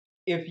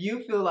If you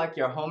feel like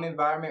your home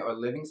environment or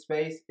living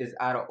space is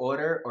out of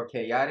order or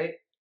chaotic,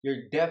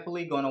 you're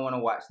definitely going to want to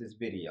watch this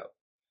video.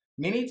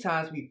 Many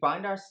times we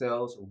find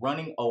ourselves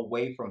running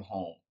away from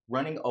home,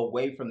 running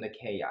away from the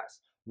chaos,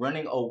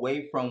 running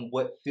away from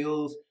what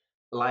feels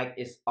like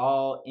it's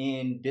all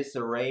in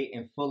disarray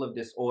and full of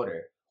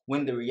disorder.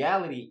 When the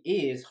reality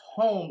is,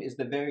 home is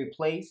the very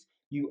place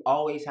you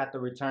always have to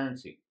return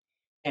to.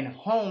 And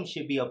home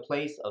should be a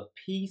place of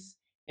peace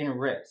and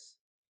rest.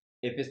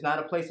 If it's not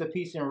a place of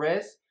peace and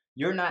rest,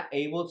 you're not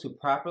able to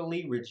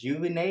properly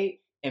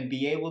rejuvenate and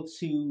be able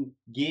to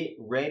get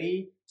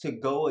ready to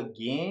go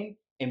again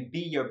and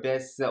be your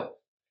best self.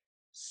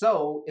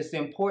 So it's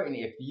important,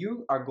 if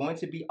you are going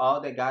to be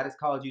all that God has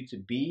called you to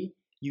be,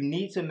 you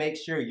need to make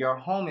sure your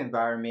home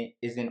environment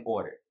is in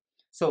order.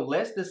 So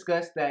let's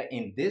discuss that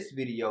in this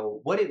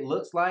video, what it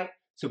looks like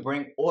to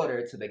bring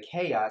order to the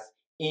chaos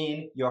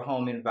in your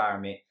home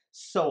environment.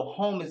 So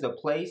home is a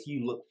place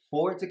you look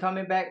forward to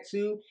coming back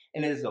to,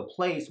 and it is a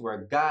place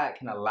where God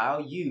can allow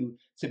you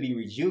to be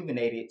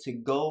rejuvenated to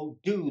go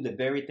do the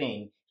very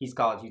thing He's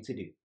called you to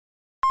do.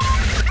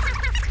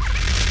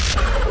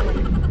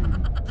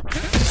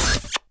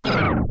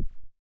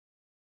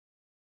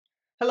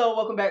 Hello,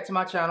 welcome back to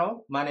my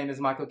channel. My name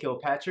is Michael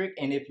Kilpatrick,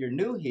 and if you're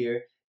new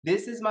here,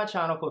 this is my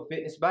channel for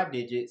Fitness by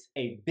Digits,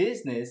 a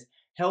business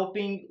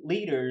helping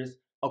leaders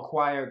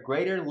acquire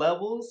greater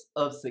levels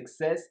of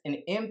success and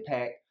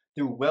impact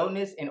through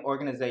wellness and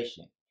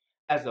organization.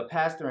 As a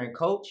pastor and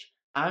coach,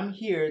 I'm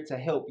here to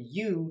help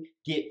you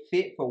get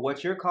fit for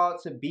what you're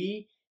called to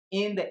be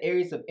in the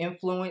areas of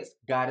influence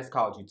God has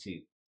called you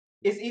to.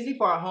 It's easy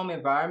for our home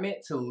environment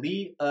to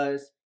lead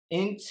us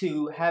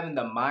into having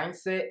the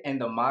mindset and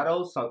the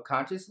motto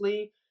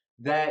subconsciously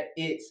that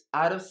it's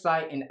out of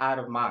sight and out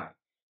of mind,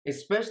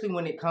 especially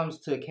when it comes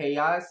to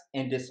chaos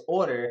and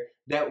disorder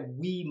that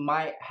we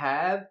might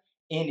have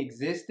in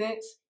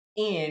existence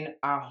in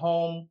our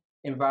home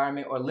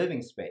environment or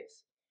living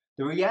space.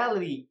 The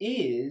reality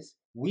is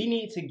we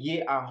need to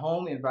get our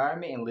home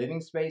environment and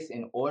living space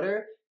in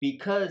order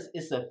because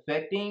it's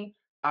affecting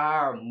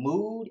our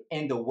mood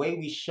and the way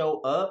we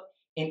show up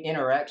in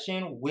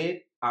interaction with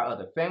our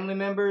other family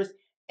members,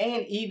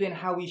 and even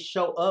how we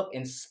show up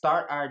and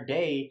start our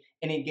day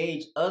and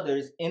engage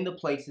others in the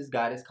places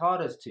God has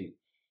called us to.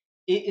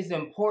 It is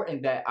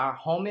important that our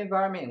home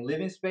environment and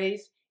living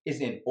space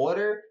is in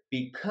order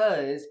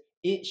because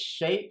it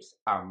shapes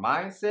our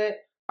mindset,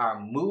 our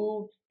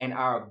mood, and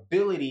our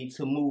ability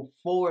to move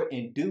forward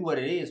and do what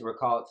it is we're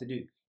called to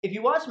do. If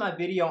you watch my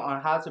video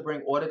on how to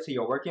bring order to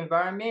your work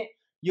environment,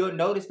 you'll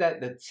notice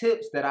that the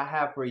tips that I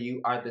have for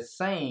you are the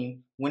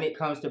same when it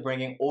comes to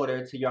bringing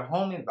order to your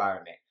home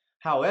environment.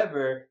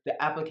 However,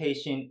 the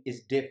application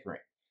is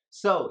different.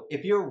 So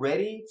if you're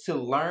ready to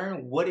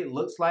learn what it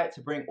looks like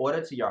to bring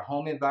order to your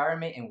home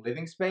environment and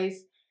living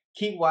space,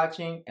 keep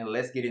watching and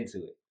let's get into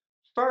it.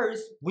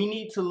 First, we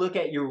need to look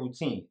at your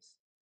routines.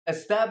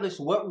 Establish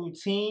what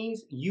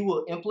routines you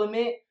will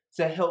implement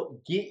to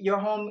help get your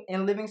home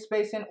and living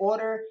space in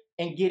order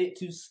and get it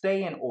to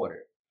stay in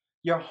order.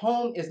 Your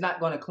home is not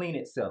going to clean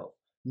itself,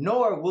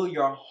 nor will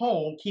your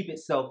home keep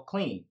itself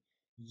clean.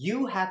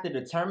 You have to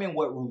determine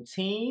what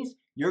routines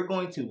you're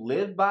going to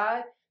live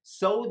by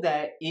so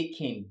that it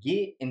can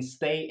get and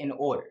stay in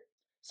order.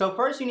 So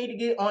first you need to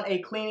get on a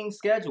cleaning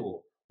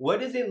schedule. What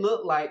does it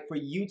look like for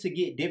you to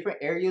get different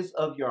areas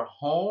of your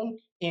home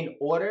in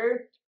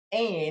order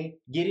and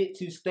get it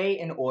to stay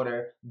in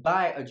order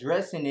by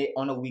addressing it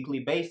on a weekly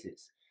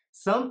basis?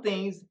 Some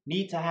things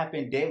need to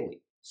happen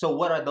daily. So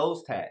what are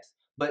those tasks?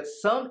 But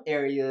some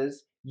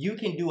areas you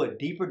can do a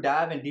deeper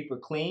dive and deeper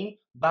clean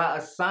by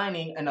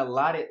assigning an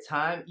allotted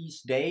time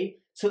each day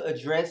to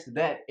address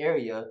that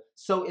area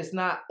so it's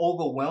not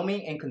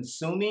overwhelming and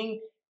consuming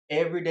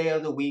every day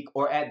of the week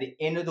or at the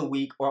end of the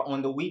week or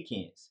on the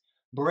weekends.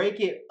 Break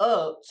it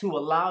up to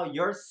allow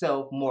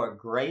yourself more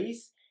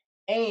grace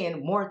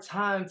and more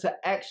time to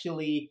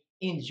actually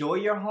enjoy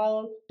your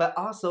home, but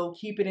also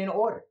keep it in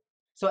order.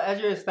 So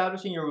as you're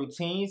establishing your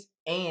routines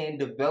and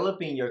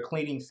developing your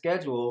cleaning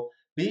schedule,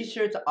 be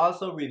sure to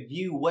also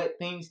review what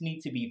things need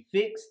to be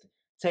fixed,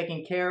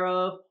 taken care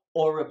of,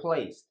 or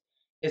replaced.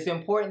 It's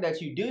important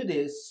that you do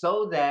this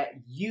so that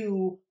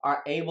you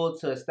are able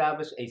to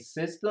establish a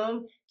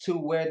system to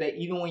where that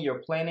even when you're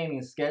planning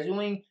and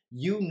scheduling,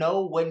 you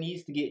know what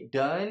needs to get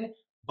done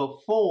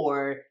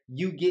before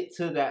you get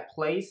to that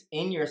place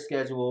in your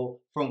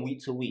schedule from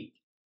week to week.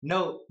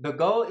 Note, the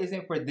goal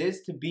isn't for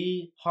this to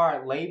be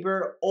hard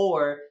labor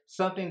or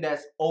something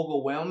that's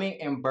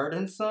overwhelming and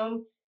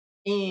burdensome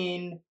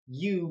in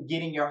you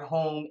getting your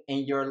home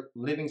and your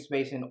living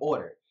space in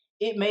order.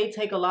 It may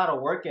take a lot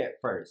of work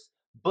at first,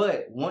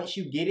 but once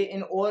you get it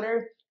in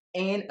order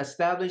and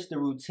establish the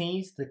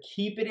routines to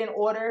keep it in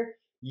order,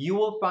 you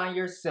will find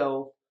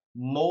yourself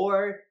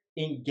more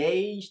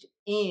engaged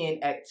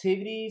in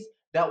activities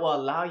that will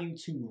allow you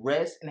to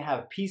rest and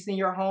have peace in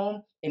your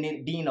home and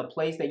it being a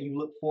place that you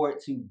look forward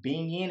to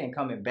being in and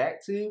coming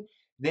back to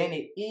than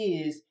it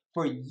is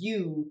for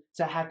you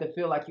to have to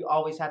feel like you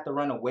always have to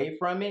run away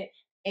from it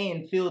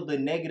and feel the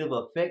negative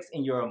effects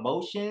in your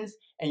emotions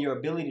and your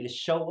ability to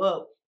show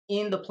up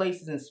in the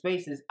places and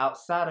spaces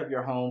outside of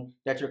your home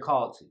that you're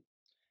called to.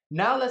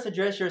 Now let's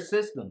address your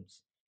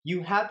systems.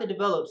 You have to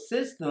develop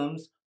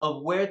systems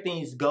of where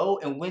things go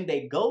and when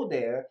they go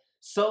there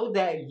so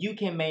that you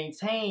can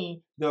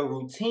maintain the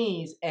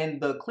routines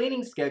and the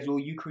cleaning schedule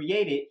you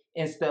created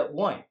in step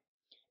one.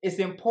 It's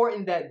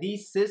important that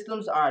these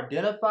systems are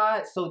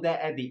identified so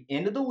that at the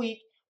end of the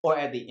week or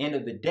at the end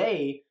of the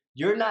day,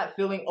 you're not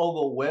feeling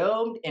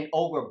overwhelmed and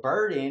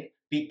overburdened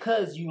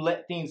because you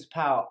let things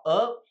pile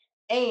up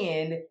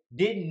and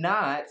did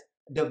not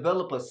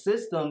develop a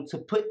system to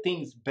put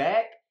things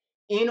back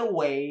in a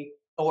way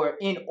or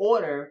in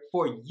order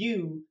for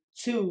you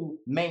to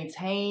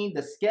maintain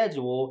the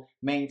schedule,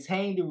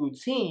 maintain the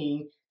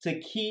routine to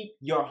keep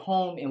your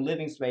home and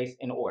living space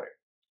in order.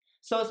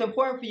 So it's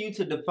important for you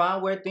to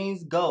define where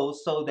things go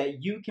so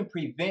that you can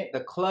prevent the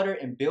clutter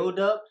and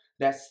buildup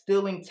that's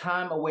stealing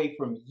time away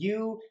from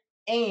you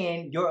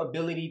and your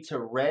ability to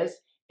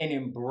rest and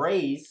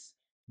embrace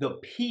the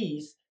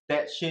peace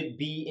that should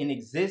be in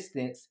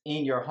existence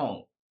in your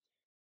home.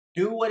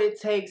 Do what it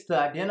takes to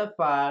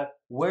identify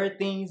where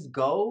things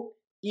go,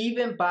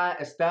 even by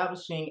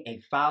establishing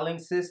a filing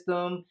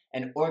system,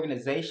 an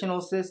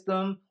organizational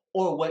system,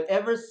 or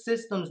whatever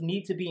systems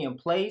need to be in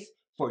place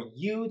for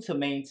you to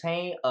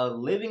maintain a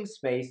living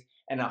space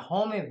and a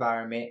home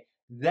environment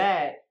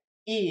that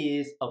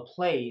is a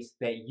place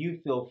that you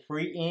feel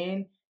free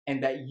in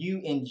and that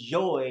you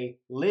enjoy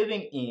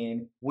living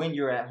in when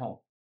you're at home.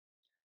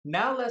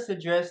 Now let's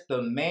address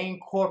the main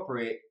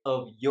culprit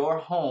of your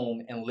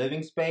home and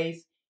living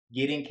space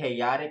getting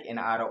chaotic and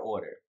out of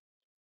order: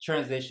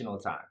 transitional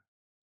time.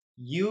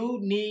 You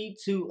need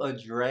to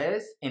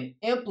address and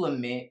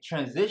implement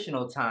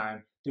transitional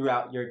time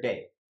throughout your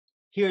day.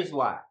 Here's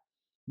why.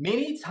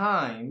 Many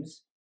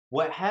times,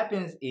 what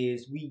happens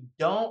is we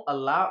don't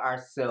allow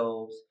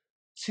ourselves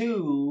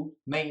to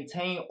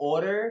maintain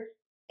order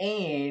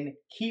and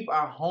keep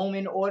our home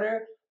in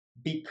order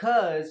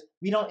because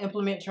we don't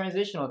implement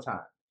transitional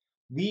time.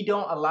 We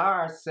don't allow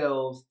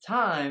ourselves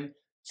time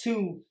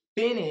to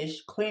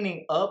finish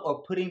cleaning up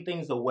or putting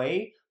things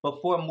away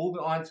before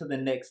moving on to the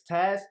next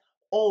task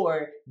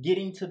or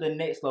getting to the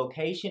next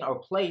location or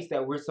place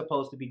that we're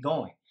supposed to be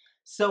going.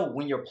 So,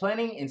 when you're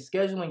planning and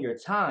scheduling your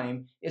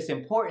time, it's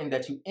important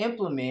that you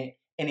implement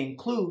and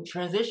include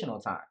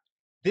transitional time.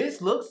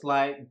 This looks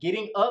like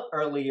getting up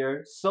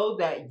earlier so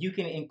that you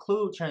can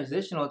include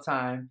transitional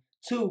time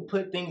to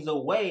put things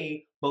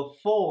away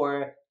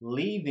before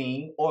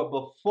leaving or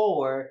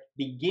before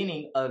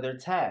beginning other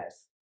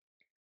tasks.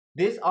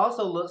 This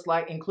also looks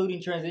like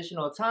including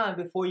transitional time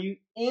before you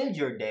end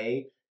your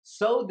day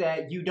so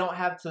that you don't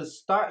have to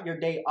start your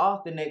day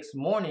off the next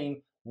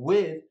morning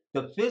with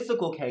the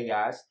physical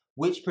chaos,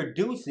 which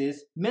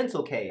produces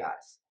mental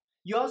chaos.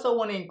 You also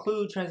want to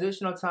include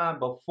transitional time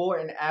before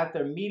and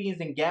after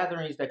meetings and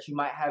gatherings that you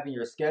might have in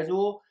your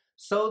schedule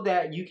so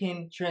that you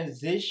can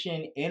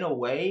transition in a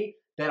way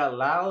that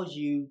allows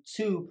you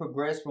to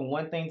progress from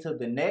one thing to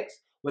the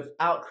next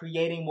without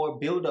creating more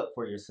buildup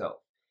for yourself.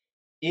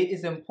 It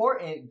is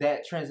important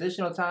that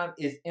transitional time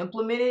is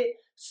implemented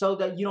so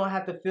that you don't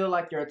have to feel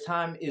like your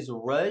time is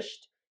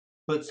rushed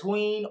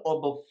between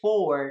or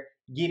before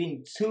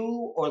getting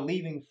to or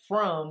leaving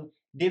from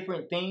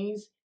different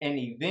things and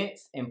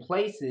events and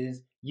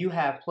places you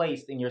have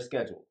placed in your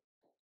schedule.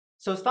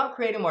 So stop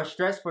creating more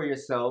stress for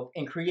yourself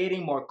and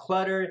creating more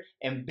clutter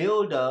and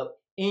buildup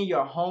in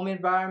your home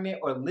environment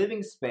or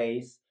living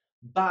space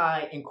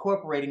by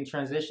incorporating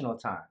transitional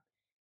time.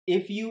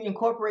 If you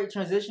incorporate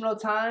transitional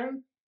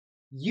time,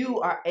 you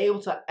are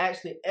able to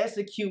actually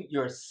execute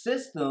your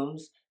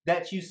systems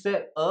that you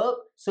set up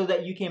so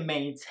that you can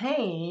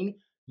maintain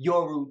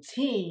your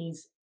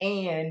routines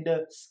and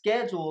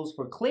schedules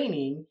for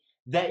cleaning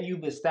that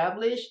you've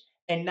established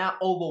and not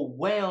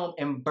overwhelm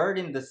and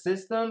burden the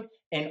system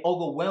and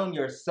overwhelm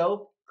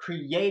yourself,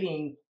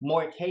 creating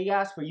more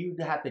chaos for you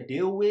to have to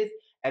deal with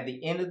at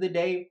the end of the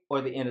day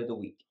or the end of the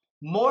week.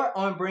 More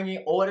on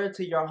bringing order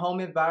to your home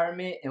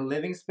environment and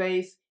living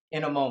space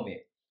in a moment.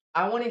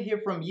 I want to hear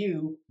from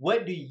you.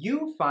 What do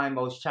you find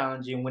most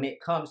challenging when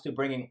it comes to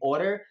bringing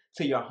order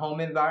to your home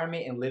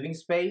environment and living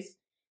space?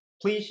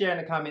 Please share in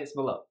the comments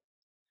below.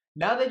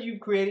 Now that you've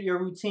created your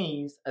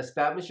routines,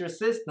 established your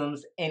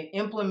systems, and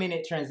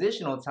implemented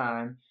transitional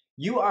time,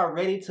 you are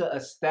ready to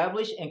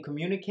establish and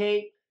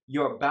communicate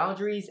your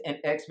boundaries and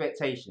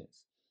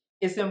expectations.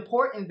 It's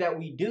important that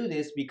we do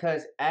this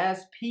because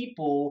as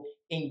people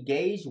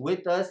engage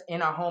with us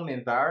in our home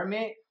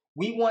environment,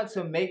 we want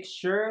to make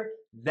sure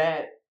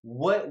that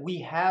what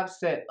we have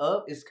set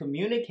up is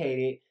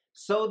communicated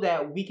so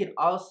that we can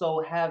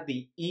also have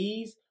the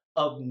ease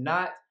of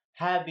not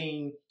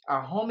having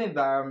our home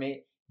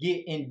environment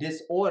get in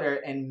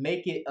disorder and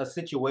make it a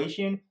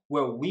situation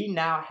where we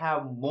now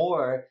have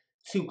more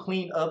to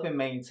clean up and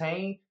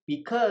maintain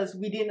because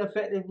we didn't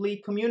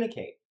effectively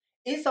communicate.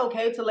 It's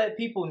okay to let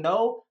people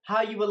know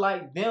how you would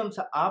like them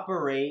to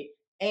operate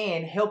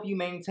and help you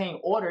maintain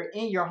order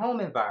in your home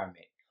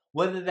environment.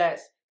 Whether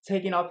that's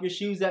taking off your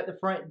shoes at the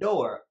front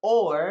door,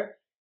 or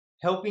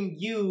helping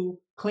you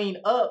clean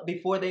up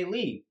before they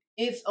leave.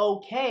 It's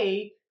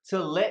okay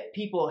to let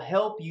people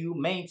help you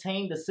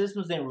maintain the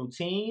systems and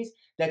routines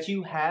that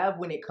you have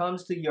when it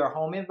comes to your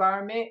home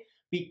environment,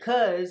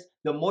 because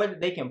the more that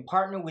they can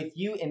partner with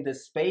you in the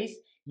space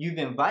you've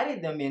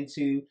invited them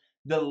into,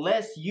 the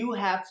less you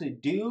have to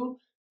do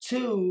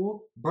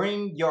to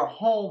bring your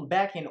home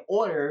back in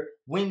order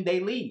when they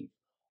leave.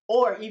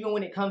 Or even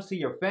when it comes to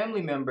your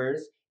family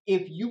members,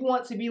 if you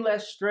want to be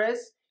less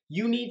stressed,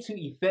 you need to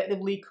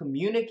effectively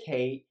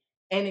communicate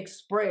and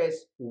express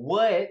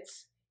what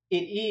it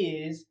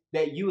is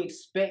that you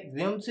expect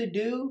them to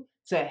do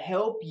to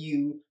help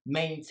you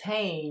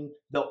maintain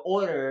the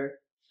order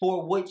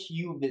for which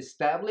you've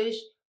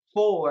established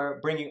for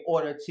bringing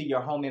order to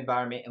your home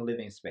environment and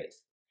living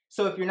space.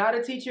 So if you're not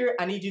a teacher,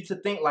 I need you to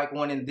think like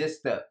one in this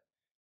step.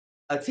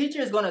 A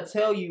teacher is going to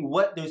tell you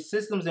what their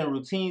systems and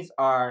routines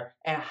are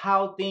and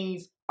how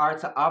things are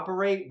to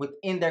operate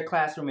within their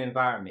classroom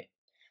environment.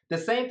 The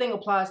same thing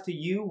applies to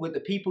you with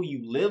the people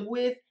you live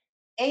with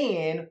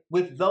and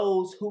with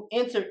those who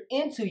enter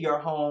into your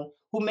home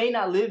who may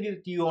not live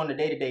with you on a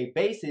day-to-day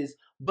basis,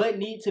 but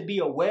need to be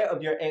aware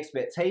of your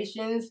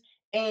expectations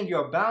and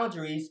your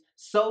boundaries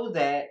so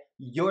that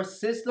your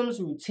systems,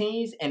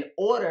 routines, and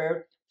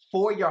order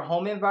for your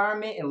home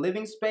environment and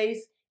living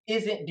space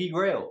isn't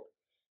derailed.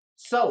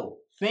 So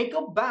think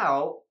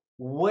about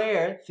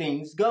where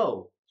things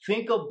go.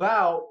 Think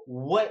about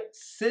what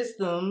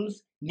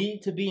systems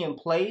need to be in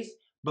place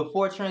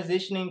before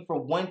transitioning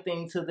from one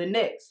thing to the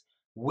next.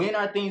 When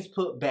are things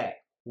put back?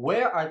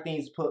 Where are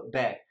things put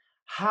back?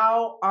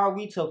 How are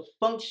we to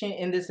function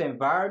in this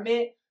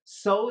environment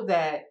so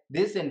that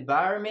this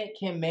environment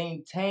can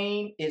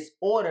maintain its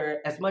order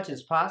as much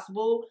as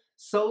possible,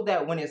 so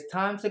that when it's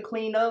time to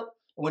clean up,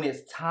 when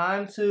it's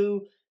time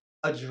to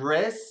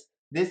address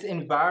this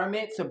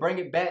environment to bring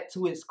it back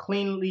to its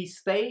cleanly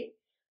state,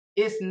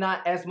 it's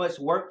not as much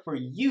work for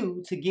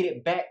you to get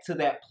it back to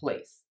that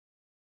place.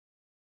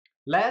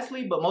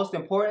 Lastly, but most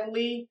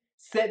importantly,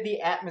 set the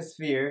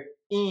atmosphere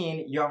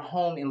in your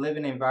home and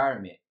living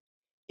environment.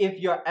 If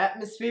your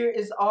atmosphere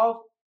is off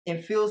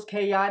and feels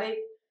chaotic,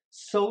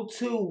 so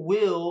too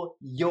will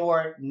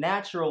your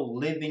natural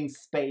living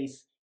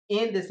space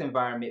in this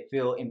environment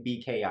feel and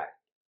be chaotic.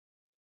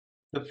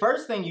 The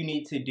first thing you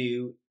need to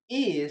do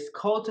is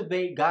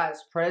cultivate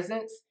God's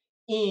presence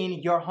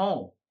in your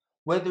home,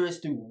 whether it's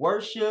through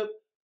worship,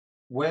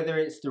 whether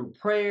it's through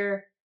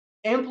prayer.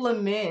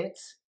 Implement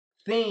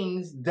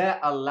things that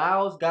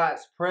allows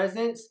God's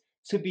presence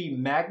to be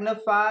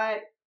magnified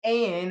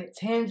and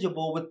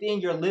tangible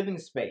within your living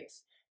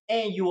space.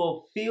 And you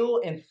will feel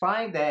and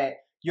find that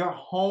your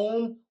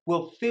home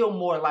will feel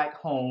more like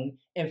home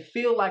and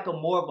feel like a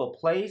more of a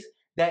place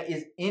that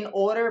is in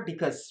order,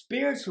 because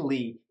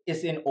spiritually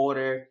it's in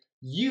order.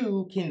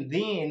 You can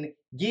then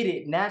get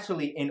it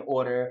naturally in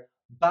order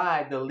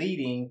by the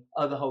leading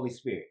of the Holy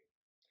Spirit.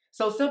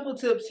 So simple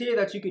tips here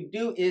that you could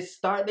do is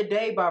start the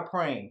day by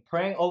praying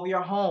over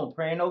your home,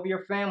 praying over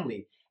your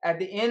family. At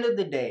the end of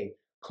the day,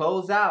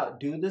 close out,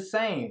 do the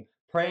same,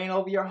 praying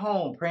over your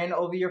home, praying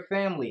over your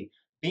family,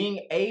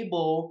 being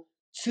able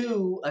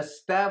to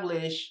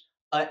establish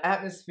an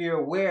atmosphere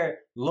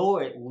where,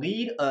 Lord,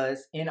 lead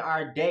us in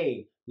our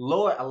day.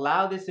 Lord,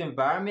 allow this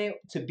environment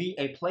to be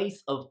a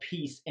place of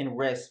peace and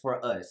rest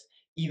for us.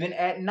 Even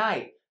at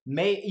night,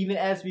 may even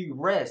as we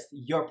rest,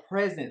 your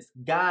presence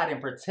guide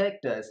and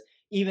protect us.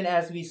 Even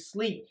as we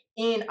sleep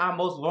in our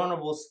most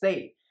vulnerable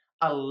state,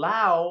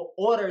 allow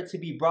order to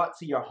be brought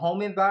to your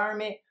home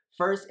environment,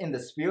 first in the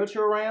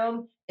spiritual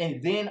realm,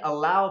 and then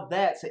allow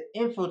that to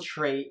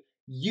infiltrate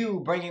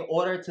you, bringing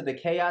order to the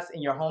chaos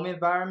in your home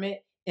environment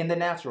in the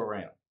natural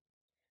realm.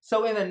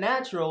 So in the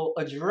natural,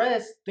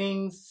 address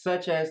things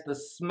such as the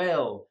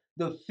smell,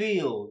 the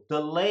feel,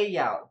 the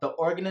layout, the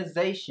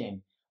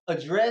organization.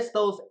 Address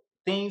those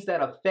things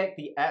that affect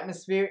the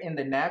atmosphere in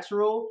the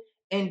natural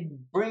and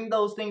bring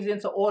those things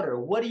into order.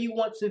 What do you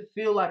want to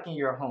feel like in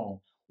your home?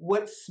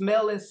 What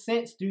smell and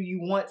scents do you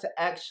want to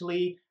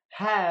actually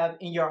have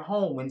in your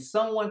home? When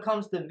someone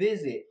comes to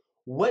visit,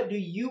 what do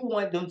you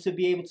want them to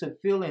be able to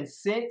feel and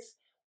sense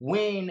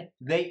when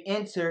they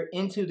enter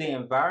into the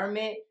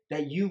environment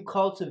that you've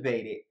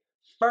cultivated?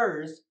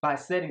 First, by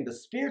setting the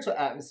spiritual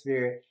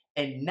atmosphere,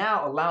 and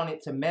now allowing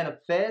it to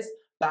manifest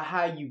by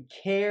how you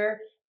care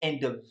and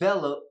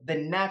develop the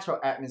natural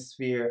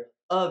atmosphere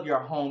of your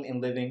home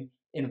and living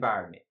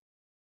environment.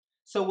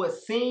 So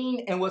what's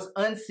seen and what's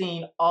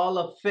unseen all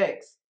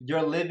affects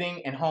your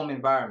living and home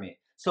environment.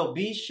 So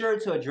be sure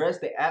to address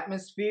the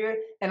atmosphere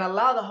and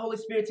allow the Holy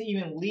Spirit to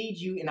even lead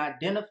you in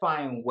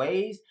identifying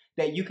ways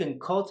that you can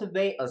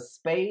cultivate a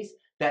space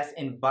that's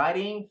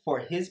inviting for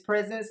His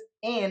presence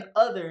and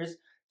others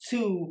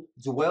to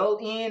dwell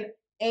in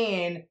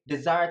and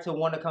desire to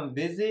want to come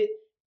visit,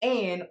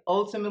 and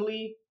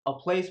ultimately a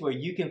place where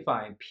you can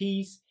find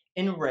peace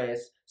and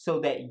rest so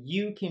that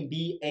you can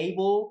be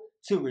able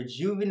to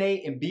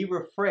rejuvenate and be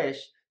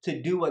refreshed to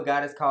do what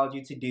God has called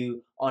you to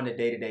do on a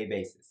day-to-day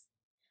basis.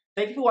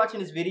 Thank you for watching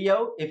this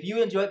video. If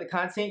you enjoyed the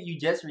content you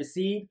just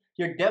received,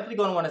 you're definitely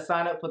going to want to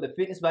sign up for the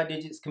Fitness by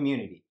Digits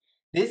community.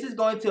 This is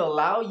going to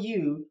allow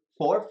you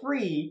for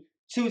free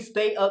to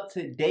stay up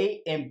to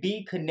date and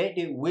be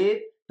connected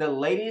with the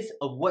latest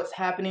of what's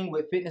happening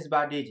with Fitness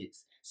by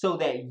Digits so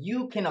that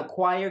you can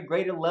acquire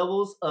greater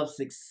levels of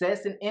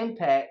success and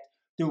impact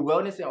through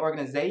wellness and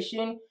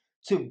organization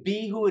to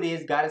be who it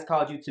is God has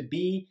called you to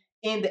be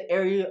in the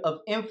area of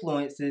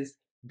influences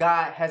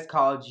God has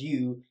called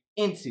you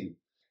into.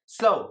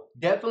 So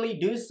definitely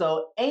do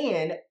so.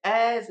 And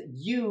as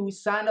you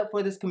sign up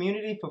for this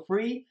community for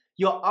free,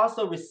 you'll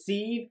also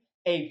receive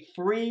a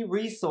free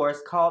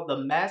resource called the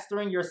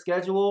Mastering Your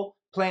Schedule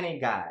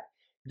Planning Guide.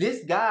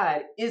 This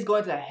guide is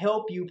going to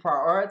help you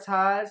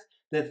prioritize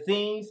the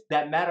things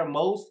that matter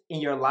most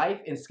in your life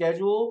and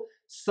schedule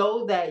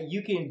so that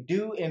you can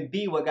do and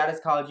be what God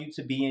has called you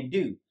to be and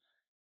do.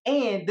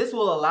 And this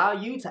will allow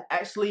you to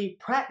actually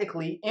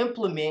practically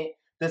implement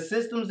the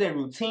systems and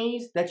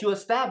routines that you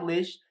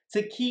establish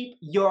to keep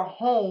your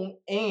home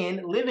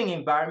and living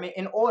environment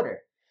in order.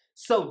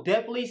 So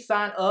definitely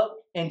sign up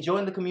and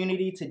join the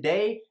community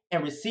today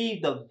and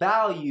receive the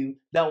value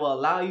that will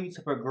allow you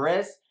to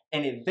progress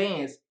and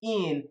advance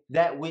in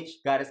that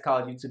which God has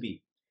called you to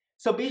be.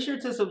 So be sure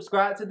to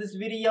subscribe to this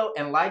video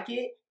and like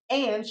it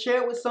and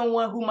share it with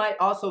someone who might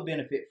also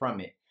benefit from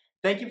it.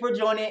 Thank you for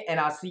joining, and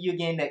I'll see you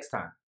again next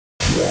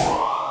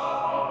time.